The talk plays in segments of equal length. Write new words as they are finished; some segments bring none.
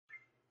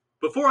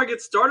Before I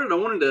get started, I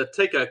wanted to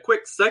take a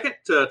quick second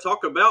to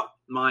talk about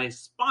my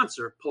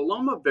sponsor,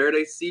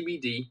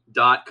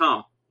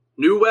 PalomaVerdeCBD.com.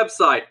 New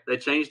website. They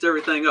changed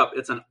everything up.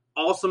 It's an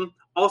awesome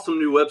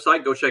new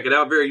website. Go check it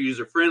out. Very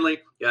user-friendly.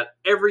 Got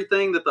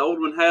everything that the old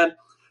one had.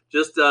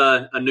 Just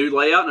a new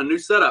layout and a new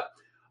setup.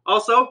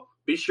 Also,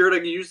 be sure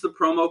to use the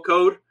promo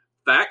code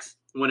FACTS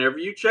whenever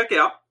you check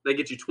out. They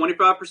get you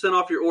 25%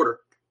 off your order.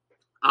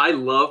 I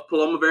love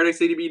Paloma Verde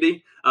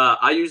CBD.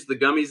 I use the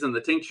gummies and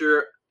the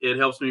tincture. It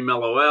helps me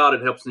mellow out.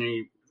 It helps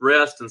me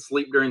rest and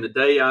sleep during the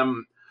day.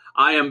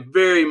 I am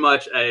very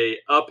much a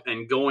up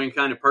and going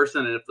kind of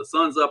person. And if the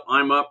sun's up,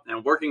 I'm up.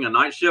 And working a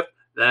night shift,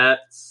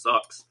 that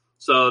sucks.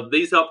 So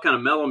these help kind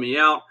of mellow me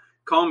out,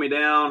 calm me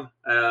down,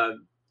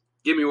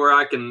 get me where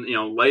I can,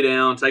 lay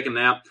down, take a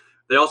nap.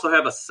 They also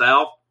have a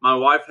salve. My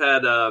wife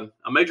had a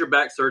major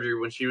back surgery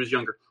when she was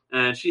younger,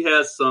 and she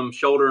has some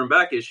shoulder and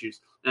back issues.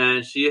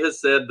 And she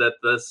has said that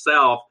the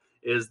salve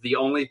is the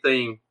only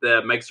thing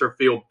that makes her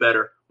feel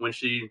better. When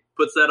she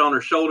puts that on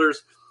her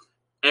shoulders,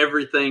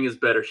 everything is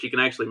better. She can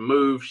actually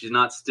move. She's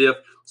not stiff.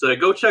 So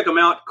go check them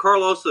out.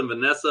 Carlos and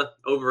Vanessa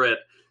over at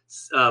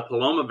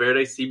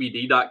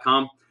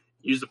PalomaVerdeCBD.com.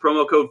 Use the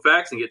promo code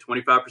FACTS and get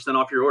 25%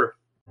 off your order.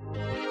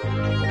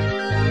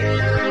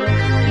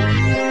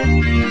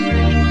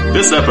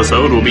 This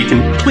episode will be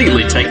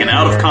completely taken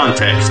out of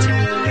context.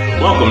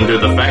 Welcome to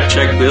the Fact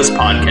Check This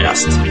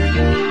podcast.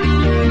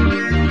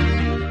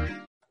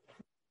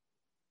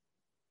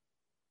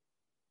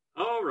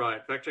 All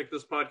right, Fact Check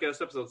This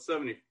podcast, episode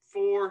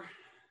 74.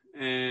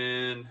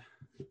 And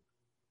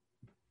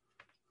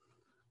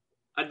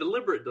I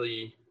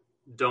deliberately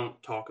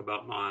don't talk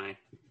about my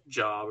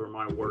job or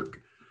my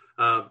work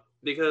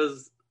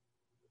because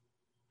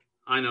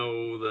I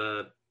know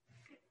that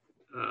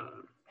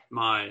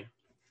my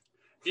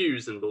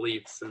views and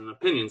beliefs and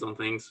opinions on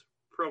things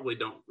probably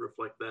don't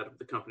reflect that of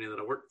the company that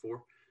I work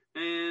for.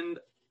 And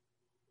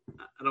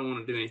I don't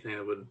want to do anything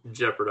that would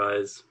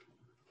jeopardize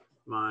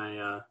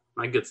my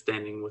my good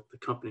standing with the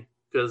company,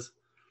 because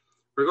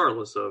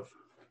regardless of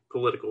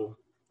political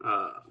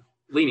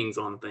leanings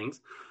on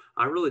things,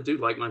 I really do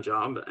like my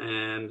job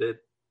and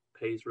it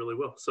pays really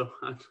well. So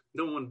I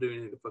don't want to do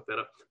anything to fuck that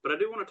up. But I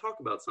do want to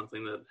talk about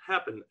something that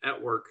happened at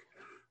work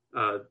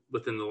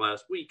within the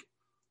last week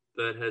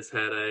that has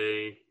had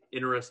a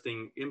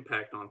interesting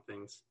impact on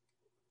things.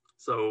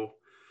 So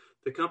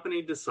the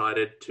company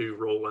decided to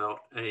roll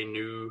out a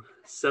new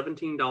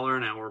 $17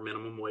 an hour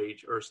minimum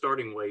wage or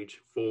starting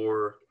wage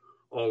for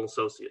all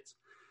associates.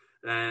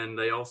 And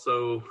they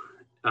also,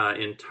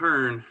 in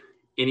turn,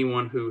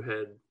 anyone who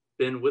had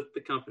been with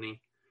the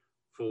company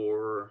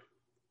for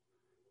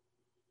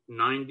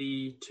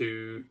 90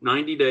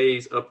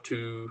 days up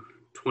to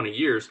 20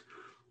 years,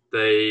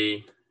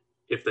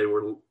 if they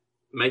were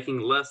making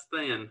less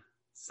than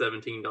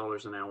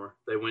 $17 an hour,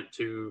 they went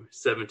to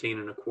 17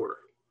 and a quarter.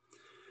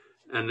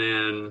 And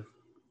then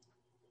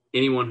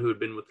anyone who had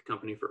been with the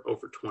company for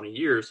over 20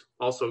 years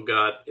also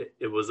got,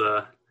 it was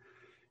a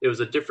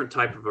different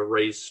type of a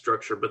raise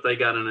structure, but they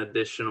got an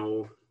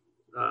additional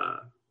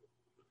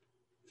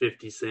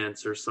 50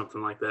 cents or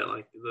something like that.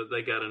 Like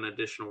they got an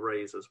additional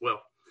raise as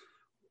well,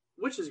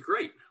 which is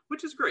great.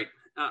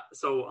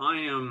 So I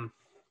am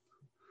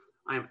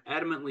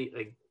adamantly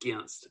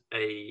against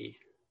a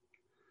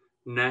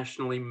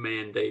nationally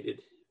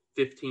mandated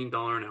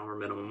 $15 an hour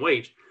minimum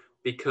wage,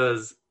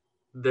 because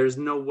there's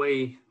no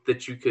way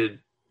that you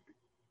could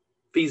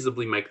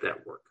feasibly make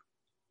that work.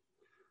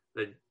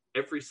 That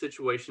every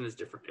situation is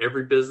different.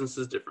 Every business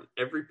is different.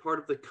 Every part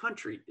of the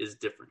country is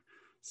different.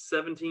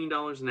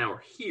 $17 an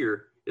hour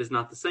here is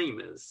not the same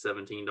as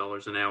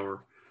 $17 an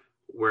hour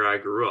where I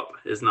grew up,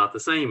 is not the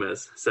same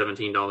as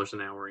 $17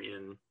 an hour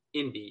in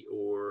Indy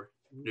or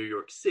New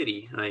York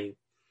City.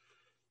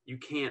 You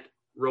can't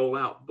roll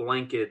out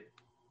blanket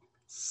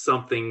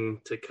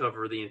something to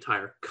cover the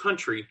entire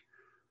country,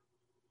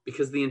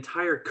 because the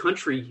entire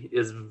country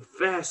is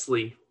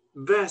vastly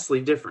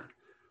different.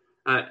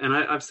 And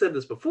I've said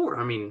this before.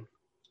 I mean,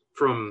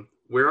 from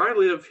where I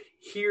live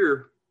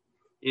here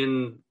out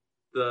in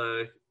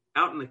the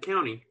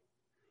county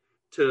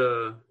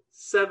to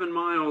 7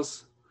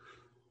 miles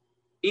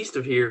east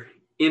of here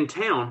in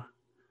town,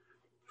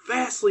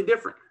 vastly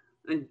different.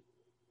 And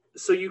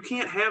so you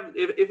can't have,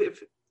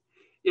 if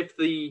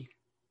the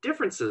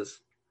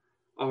differences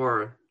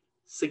are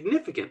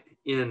significant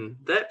in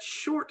that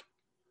short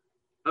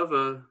of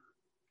a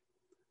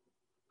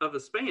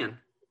span,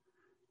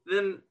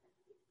 then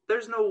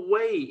there's no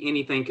way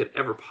anything could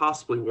ever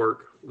possibly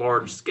work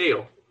large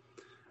scale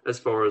as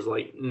far as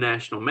like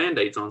national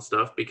mandates on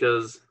stuff,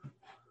 because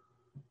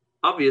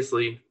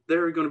obviously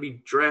there are going to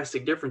be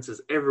drastic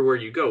differences everywhere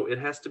you go. It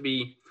has to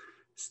be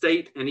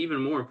state and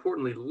even more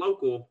importantly,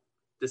 local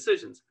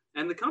decisions.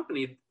 And for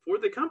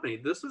the company,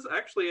 this is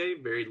actually a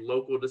very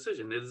local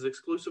decision. It is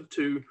exclusive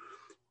to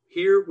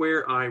here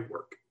where I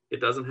work.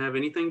 It doesn't have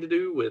anything to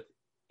do with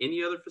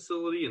any other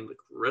facility in the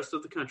rest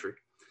of the country.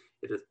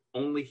 It is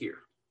only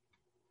here.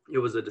 It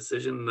was a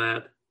decision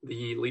that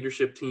the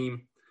leadership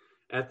team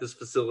at this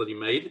facility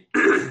made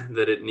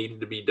that it needed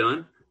to be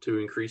done. to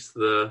increase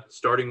the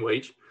starting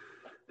wage,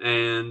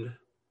 and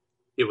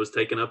it was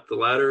taken up the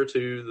ladder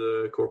to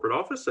the corporate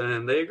office,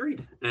 and they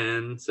agreed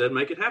and said,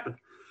 make it happen.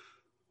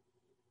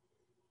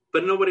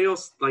 But nobody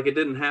else, like, it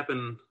didn't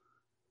happen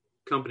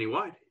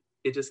company-wide.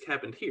 It just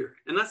happened here.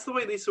 And that's the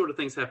way these sort of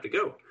things have to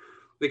go.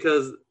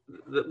 Because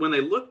when they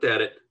looked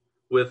at it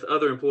with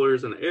other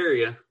employers in the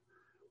area,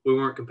 we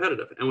weren't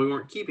competitive and we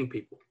weren't keeping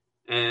people.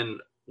 And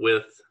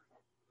with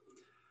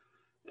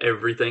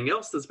everything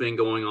else that's been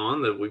going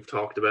on that we've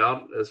talked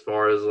about, as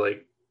far as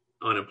like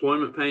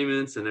unemployment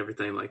payments and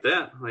everything like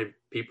that, like,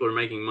 people are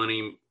making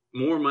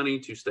more money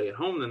to stay at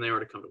home than they are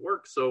to come to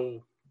work.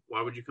 So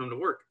why would you come to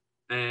work?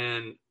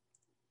 And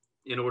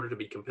in order to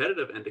be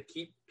competitive and to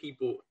keep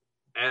people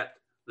at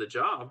the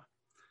job,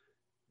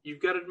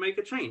 you've got to make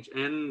a change.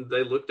 And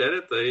they looked at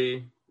it.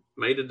 They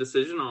made a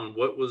decision on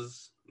what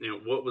was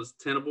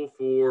tenable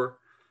for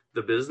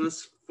the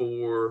business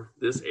for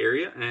this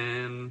area,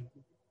 and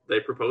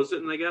they proposed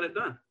it and they got it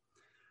done.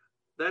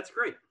 That's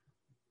great.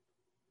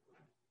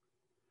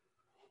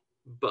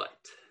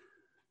 But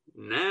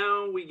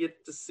now we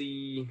get to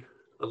see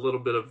a little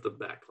bit of the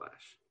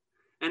backlash.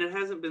 And it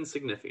hasn't been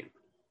significant,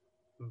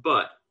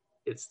 but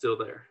it's still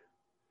there.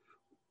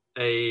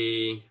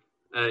 A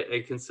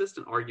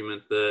consistent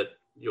argument that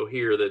you'll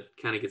hear that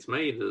kind of gets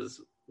made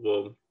is,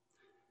 well,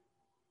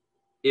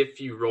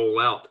 if you roll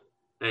out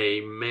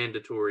a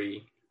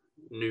mandatory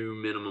new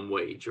minimum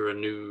wage or a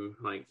new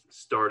like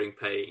starting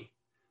pay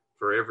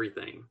for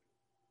everything,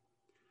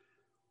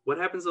 what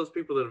happens to those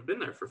people that have been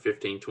there for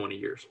 15, 20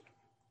 years?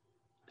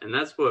 And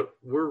that's what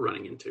we're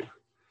running into,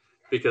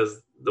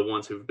 because the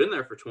ones who've been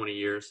there for 20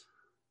 years,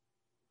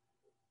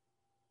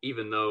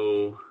 even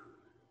though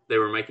they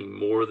were making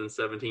more than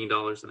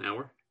 $17 an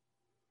hour,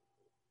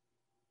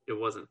 it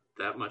wasn't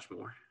that much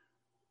more,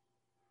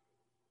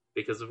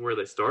 because of where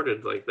they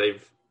started. Like,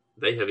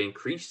 they have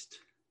increased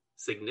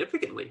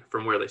significantly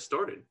from where they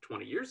started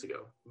 20 years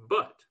ago,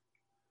 but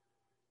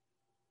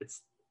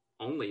it's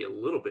only a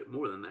little bit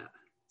more than that.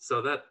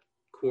 So that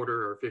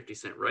quarter or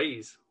 50-cent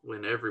raise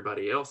when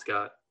everybody else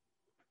got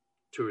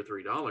 $2 or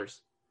 $3,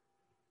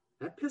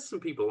 that pissed some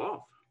people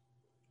off,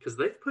 because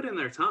they've put in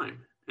their time,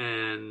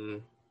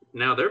 and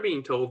now they're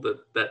being told that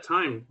that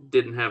time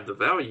didn't have the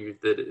value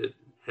that it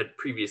had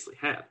previously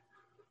had.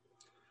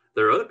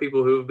 There are other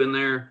people who have been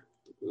there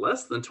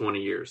less than 20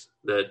 years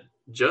that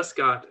just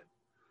got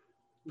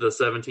the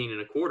 17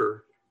 and a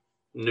quarter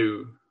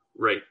new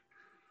rate.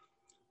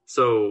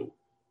 So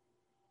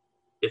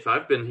if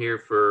I've been here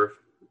for,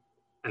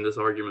 and this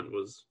argument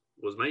was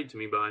made to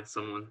me by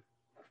someone,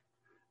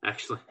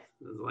 actually,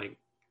 like,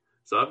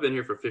 so I've been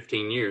here for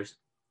 15 years,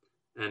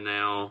 and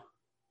now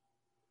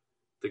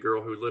the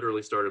girl who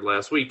literally started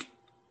last week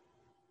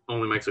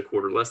only makes a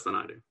quarter less than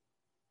I do.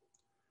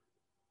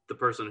 The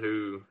person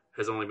who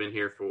has only been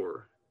here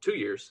for 2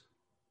 years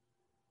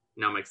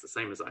now makes the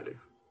same as I do.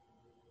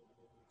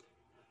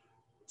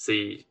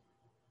 See,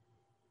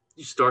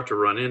 you start to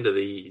run into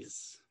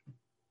these.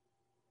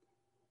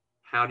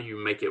 How do you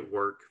make it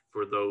work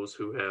for those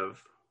who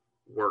have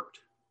worked?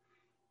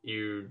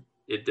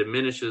 It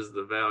diminishes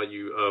the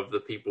value of the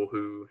people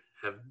who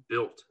have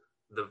built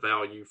the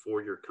value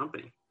for your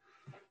company.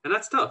 And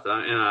that's tough.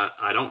 And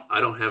I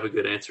don't have a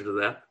good answer to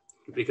that,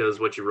 because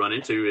what you run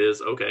into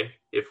is, okay,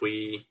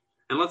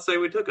 and let's say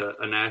we took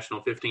a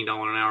national $15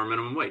 an hour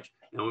minimum wage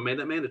and we made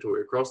that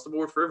mandatory across the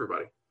board for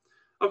everybody.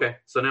 Okay,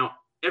 so now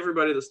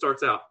everybody that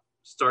starts out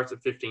starts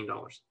at $15.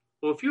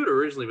 Well, if you had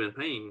originally been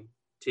paying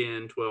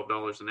 $10,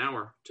 $12 an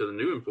hour to the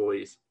new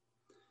employees,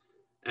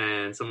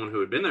 and someone who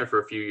had been there for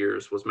a few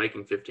years was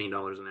making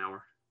 $15 an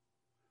hour,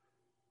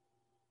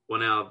 well,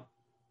 now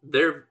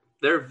their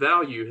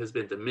value has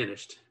been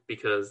diminished,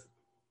 because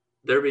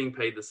they're being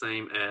paid the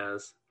same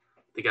as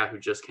the guy who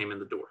just came in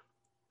the door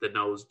that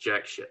knows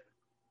jack shit.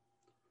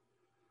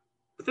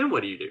 But then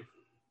what do?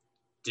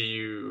 Do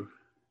you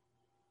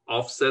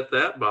offset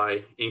that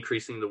by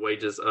increasing the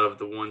wages of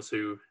the ones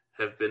who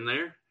have been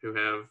there, who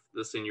have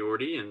the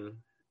seniority and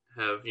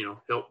have,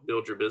 helped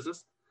build your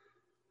business?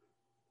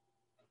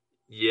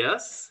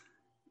 Yes,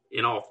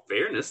 in all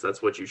fairness,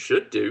 that's what you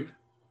should do.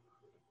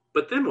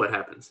 But then what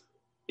happens?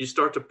 You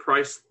start to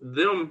price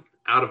them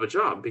out of a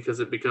job, because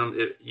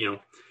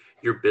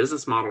your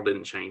business model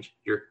didn't change.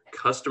 Your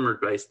customer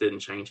base didn't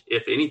change.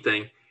 If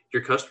anything,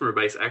 your customer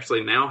base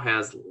actually now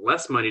has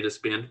less money to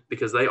spend,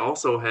 because they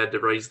also had to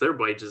raise their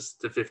wages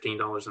to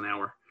 $15 an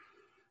hour.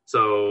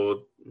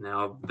 So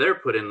now they're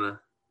put in the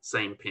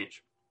same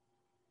pinch.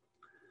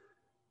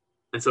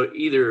 And so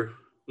either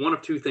one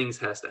of two things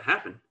has to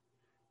happen.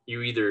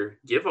 You either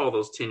give all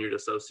those tenured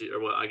associates, or,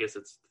 well, I guess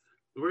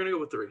we're going to go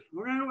with three.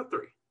 We're going to go with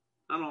three.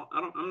 I'm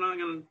not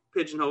going to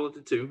pigeonhole it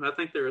to two. I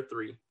think there are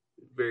three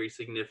very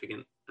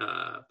significant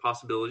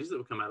possibilities that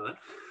will come out of that.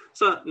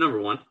 So number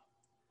one,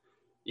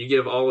 you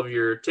give all of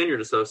your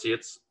tenured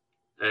associates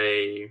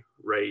a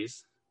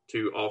raise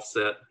to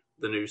offset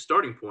the new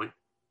starting point,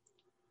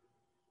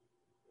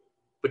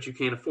 but you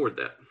can't afford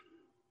that.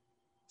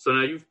 So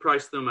now you've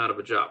priced them out of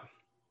a job.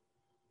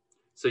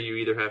 So you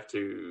either have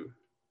to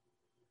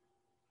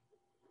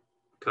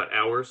cut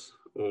hours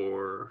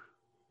or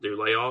do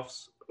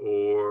layoffs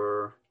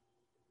or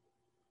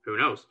who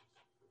knows,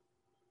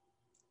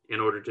 in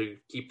order to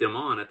keep them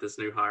on at this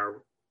new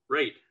higher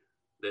rate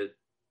that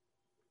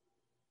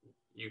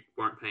you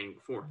weren't paying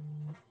before.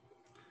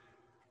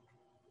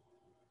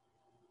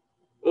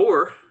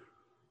 Or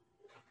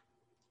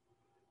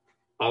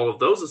all of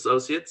those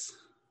associates,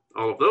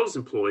 all of those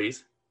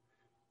employees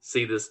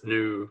see this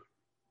new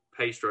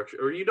pay structure,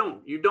 or you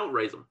don't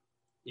raise them.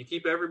 You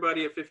keep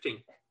everybody at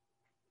 15.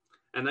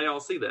 And they all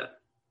see that.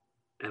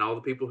 And all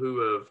the people who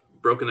have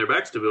broken their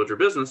backs to build your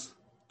business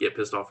get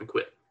pissed off and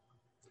quit.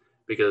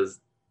 Because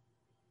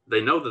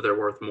they know that they're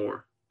worth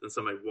more than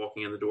somebody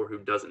walking in the door who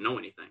doesn't know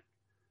anything.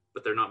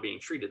 But they're not being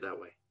treated that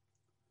way.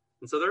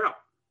 And so they're out.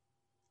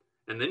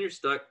 And then you're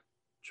stuck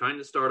trying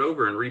to start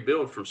over and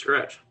rebuild from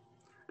scratch.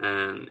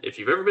 And if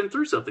you've ever been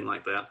through something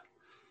like that,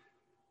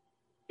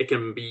 it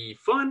can be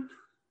fun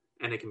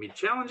and it can be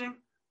challenging,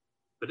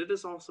 but it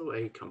is also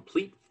a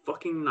complete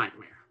fucking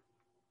nightmare.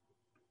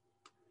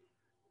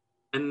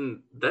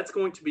 And that's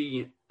going to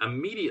be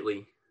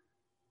immediately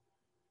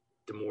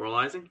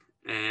demoralizing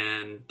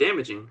and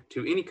damaging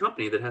to any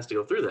company that has to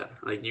go through that.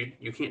 Like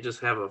you can't just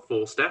have a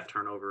full staff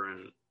turnover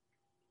and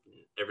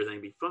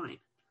everything be fine.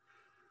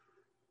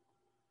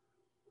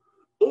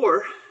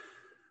 Or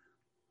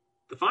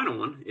the final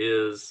one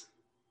is,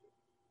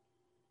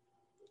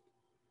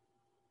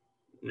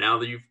 now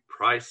that you've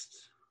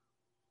priced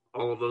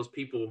all of those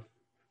people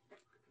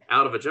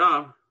out of a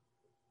job,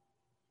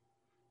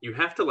 you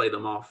have to lay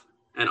them off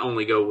and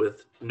only go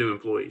with new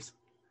employees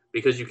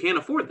because you can't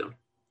afford them.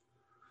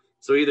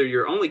 So either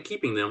you're only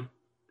keeping them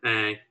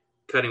and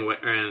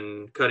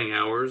cutting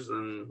hours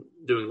and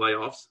doing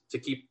layoffs to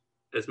keep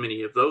as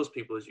many of those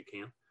people as you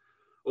can,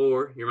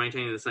 or you're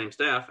maintaining the same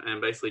staff and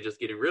basically just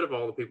getting rid of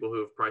all the people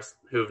who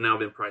have now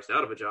been priced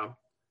out of a job,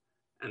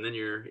 and then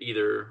you're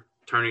either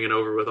turning it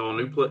over with all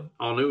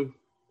new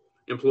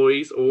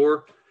employees,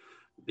 or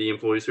the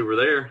employees who were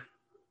there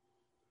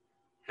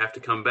have to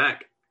come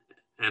back,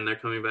 and they're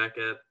coming back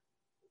at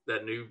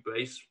that new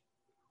base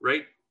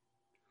rate,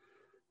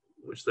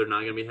 which they're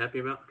not going to be happy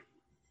about.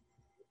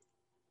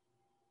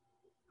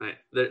 Right.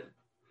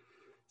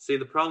 See,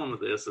 the problem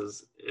with this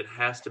is it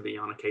has to be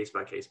on a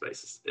case-by-case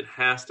basis. It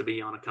has to be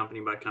on a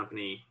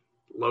company-by-company,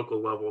 local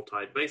level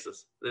type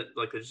basis.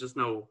 There's just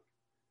no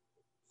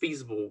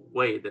feasible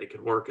way that it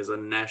could work as a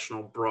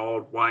national,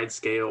 broad,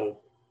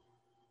 wide-scale,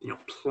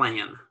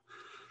 plan.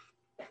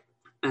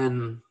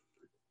 And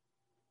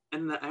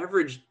the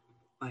average,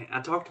 I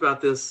talked about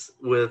this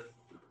with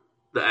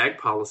the ag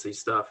policy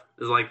stuff,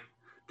 is like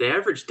the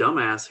average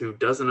dumbass who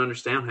doesn't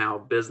understand how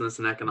business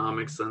and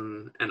economics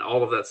and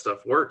all of that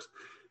stuff works.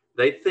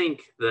 They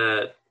think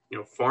that,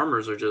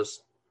 farmers are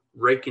just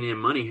raking in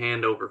money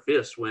hand over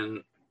fist,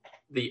 when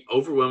the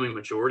overwhelming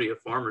majority of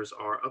farmers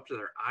are up to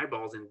their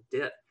eyeballs in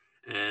debt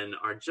and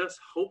are just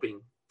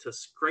hoping to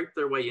scrape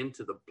their way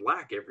into the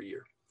black every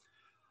year.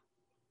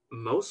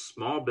 Most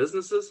small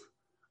businesses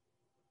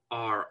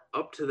are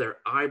up to their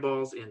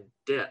eyeballs in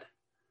debt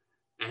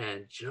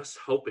and just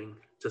hoping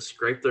to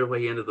scrape their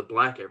way into the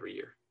black every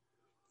year.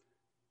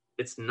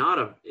 It's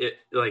not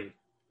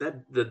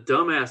the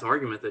dumbass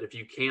argument that if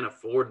you can't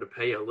afford to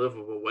pay a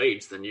livable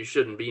wage, then you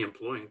shouldn't be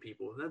employing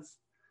people.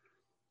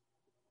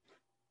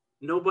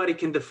 Nobody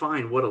can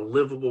define what a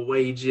livable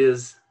wage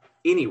is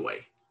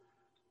anyway.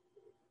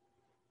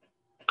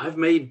 I've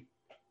made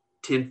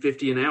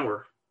 $10.50 an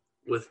hour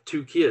with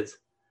 2 kids,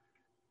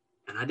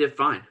 and I did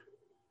fine.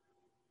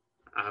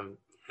 I've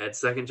had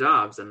second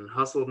jobs and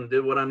hustled and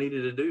did what I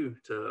needed to do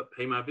to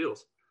pay my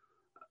bills.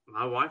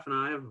 My wife and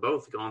I have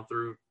both gone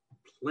through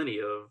plenty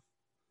of,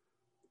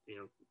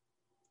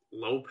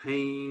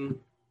 low-paying,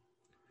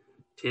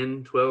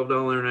 $10,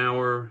 $12 an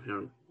hour,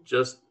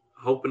 just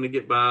hoping to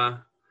get by,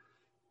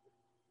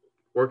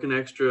 working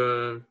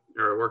extra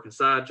or working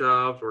side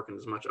jobs, working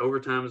as much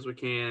overtime as we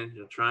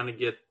can, trying to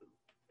get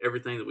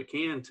everything that we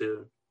can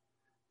to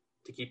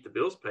keep the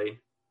bills paid.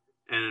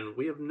 And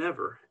we have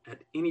never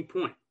at any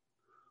point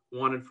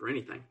wanted for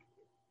anything.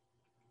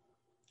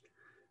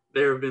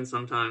 There have been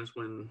some times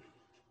when,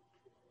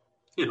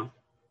 you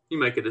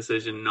make a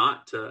decision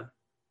not to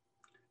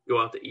go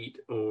out to eat,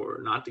 or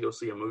not to go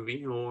see a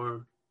movie,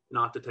 or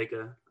not to take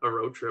a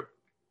road trip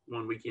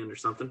one weekend or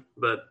something.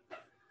 But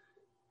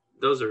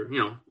those are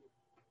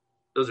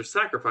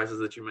sacrifices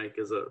that you make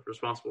as a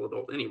responsible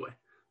adult anyway.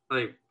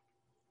 Like,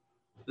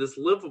 this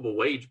livable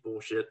wage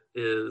bullshit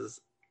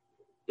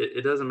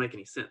it doesn't make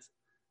any sense.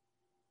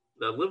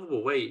 The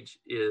livable wage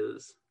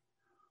is,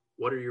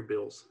 what are your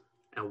bills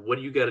and what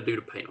do you got to do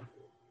to pay them?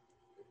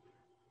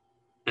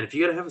 And if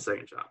you got to have a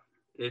second job,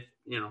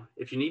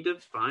 if you need to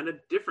find a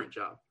different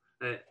job.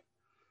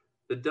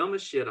 The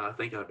dumbest shit I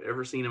think I've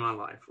ever seen in my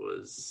life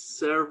was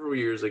several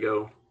years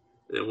ago,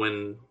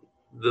 when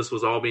this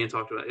was all being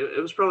talked about.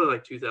 It was probably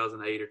like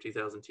 2008 or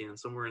 2010,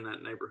 somewhere in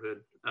that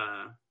neighborhood.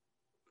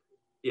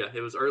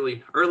 It was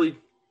early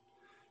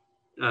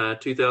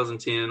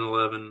 2010,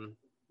 11,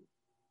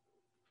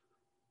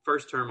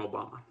 first term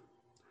Obama.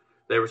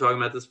 They were talking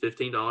about this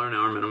 $15 an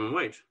hour minimum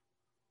wage.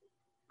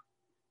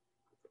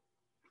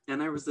 And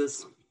there was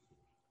this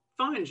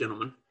fine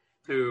gentleman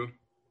who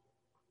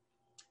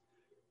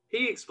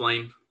he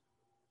explained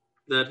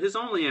that his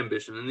only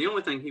ambition and the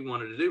only thing he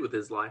wanted to do with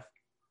his life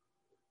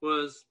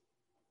was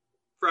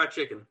fried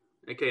chicken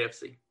at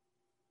KFC.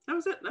 That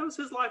was it. That was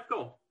his life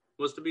goal,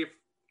 was to be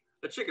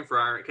a chicken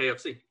fryer at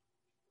KFC.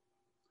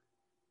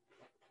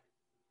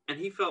 And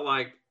he felt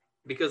like,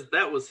 because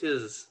that was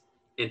his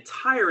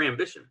entire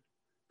ambition,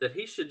 that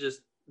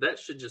that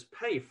should just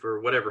pay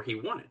for whatever he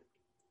wanted.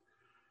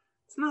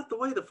 It's not the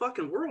way the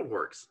fucking world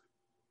works.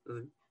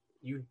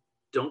 You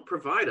don't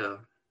provide a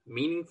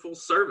meaningful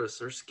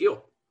service or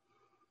skill.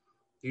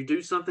 You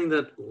do something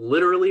that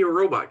literally a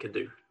robot could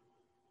do.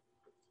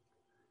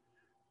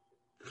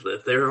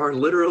 There are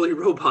literally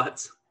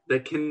robots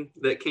that can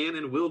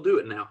and will do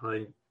it now.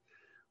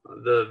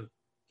 The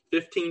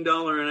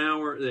 $15 an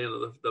hour,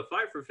 the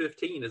fight for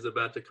 15 is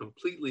about to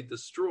completely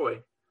destroy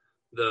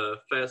the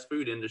fast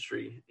food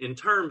industry in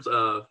terms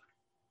of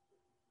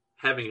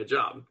having a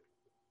job.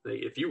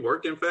 If you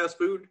work in fast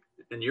food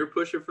and you're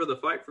pushing for the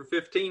fight for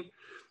 15,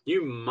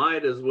 you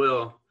might as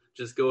well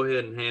just go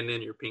ahead and hand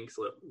in your pink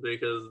slip,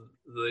 because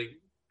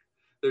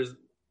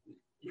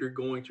you're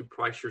going to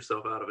price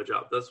yourself out of a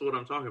job. That's what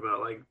I'm talking about.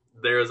 Like,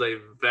 there's a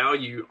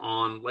value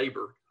on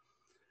labor.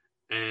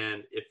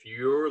 And if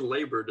your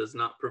labor does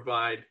not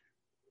provide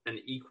an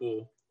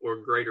equal or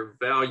greater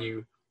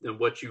value than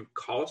what you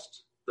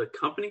cost the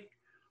company,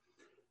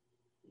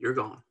 you're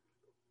gone.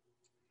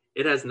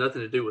 It has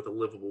nothing to do with a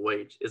livable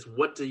wage. It's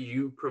what do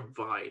you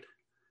provide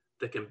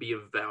that can be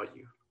of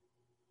value.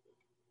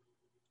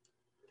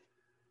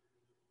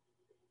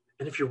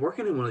 And if you're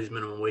working in one of these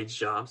minimum wage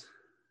jobs,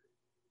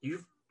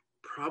 you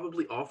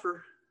probably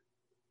offer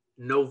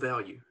no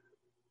value.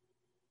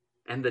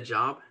 And the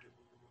job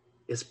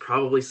is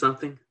probably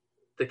something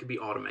that could be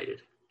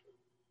automated.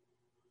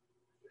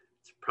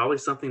 It's probably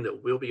something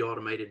that will be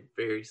automated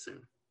very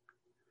soon.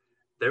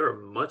 There are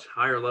much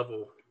higher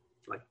level,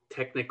 like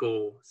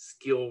technical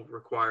skill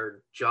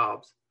required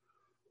jobs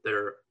that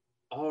are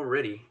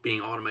already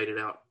being automated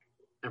out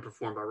and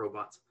performed by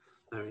robots.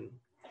 I mean,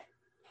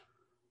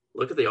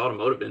 look at the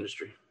automotive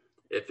industry.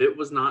 If it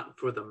was not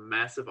for the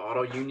massive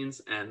auto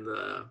unions and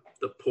the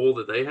pull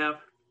that they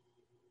have,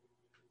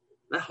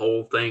 that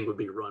whole thing would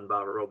be run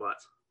by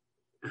robots.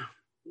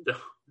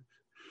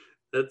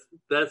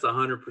 That's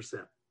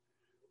 100%.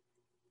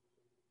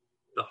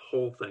 The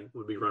whole thing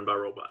would be run by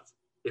robots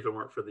if it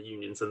weren't for the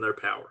unions and their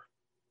power.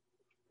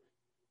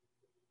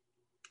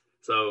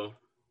 So,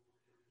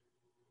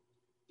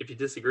 if you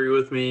disagree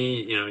with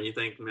me, you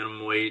think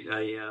minimum wage,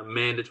 a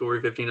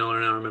mandatory $15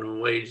 an hour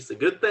minimum wage is a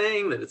good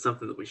thing, that it's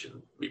something that we should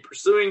be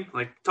pursuing,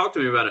 like, talk to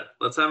me about it.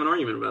 Let's have an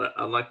argument about it.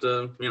 I'd like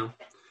to,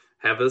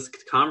 have this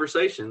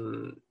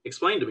conversation.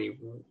 Explain to me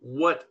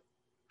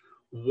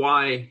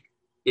why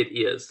it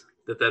is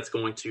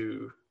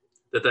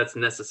that's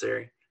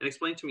necessary, and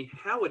explain to me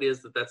how it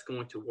is that that's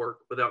going to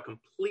work without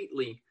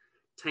completely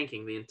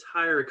tanking the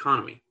entire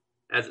economy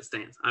as it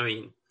stands. I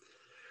mean,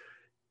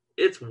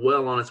 it's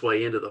well on its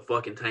way into the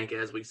fucking tank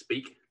as we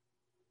speak,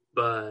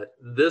 but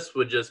this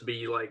would just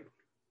be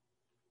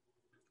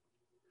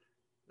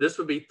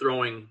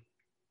throwing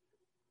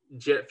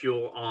jet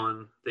fuel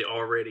on the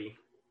already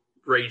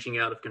raging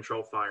out of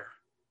control fire.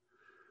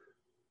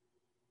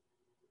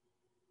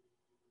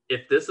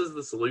 If this is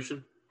the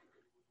solution,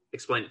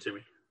 explain it to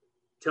me.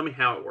 Tell me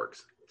how it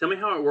works. Tell me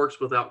how it works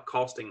without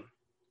costing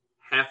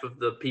half of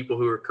the people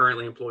who are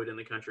currently employed in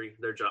the country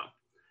their job.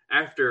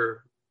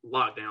 After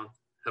lockdown,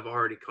 have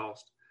already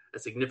cost a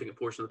significant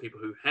portion of the people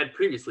who had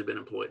previously been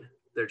employed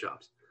their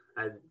jobs.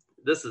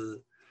 This is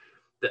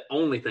the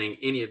only thing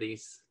any of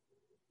these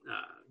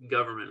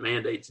government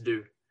mandates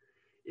do,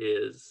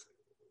 is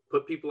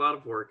put people out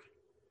of work,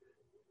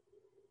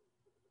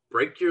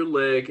 break your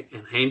leg,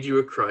 and hand you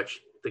a crutch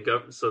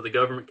so the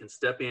government can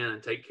step in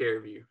and take care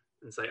of you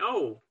and say,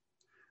 "Oh,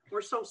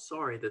 we're so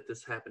sorry that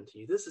this happened to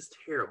you. This is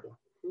terrible.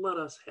 Let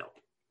us help."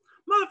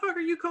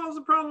 Motherfucker, you caused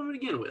the problem to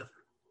begin with.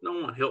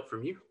 Don't want help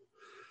from you.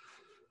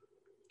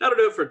 That'll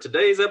do it for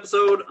today's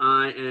episode.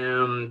 I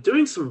am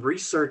doing some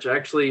research,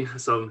 actually.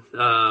 So,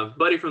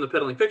 buddy from the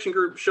Peddling Fiction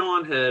Group,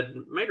 Sean, had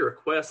made a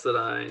request that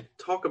I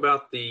talk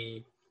about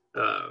the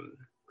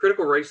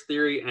critical race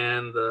theory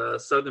and the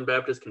Southern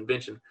Baptist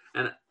Convention.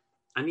 And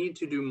I need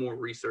to do more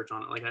research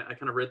on it. Like, I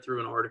kind of read through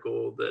an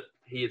article that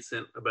he had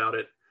sent about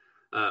it.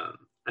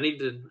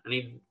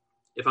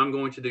 If I'm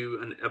going to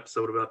do an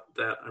episode about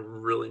that, I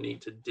really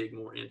need to dig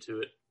more into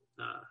it.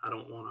 I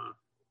don't want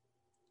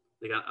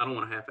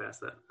to half-ass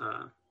that.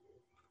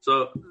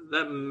 So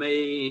that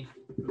may,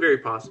 very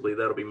possibly,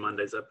 that'll be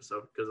Monday's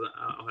episode, because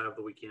I'll have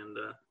the weekend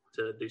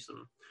to do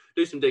some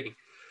digging.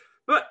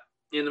 But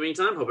in the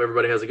meantime, hope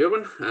everybody has a good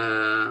one.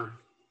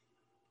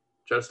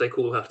 Try to stay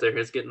cool out there.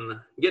 It's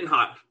getting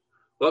hot.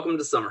 Welcome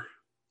to summer.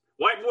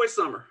 White boy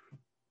summer.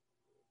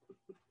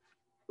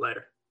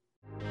 Later.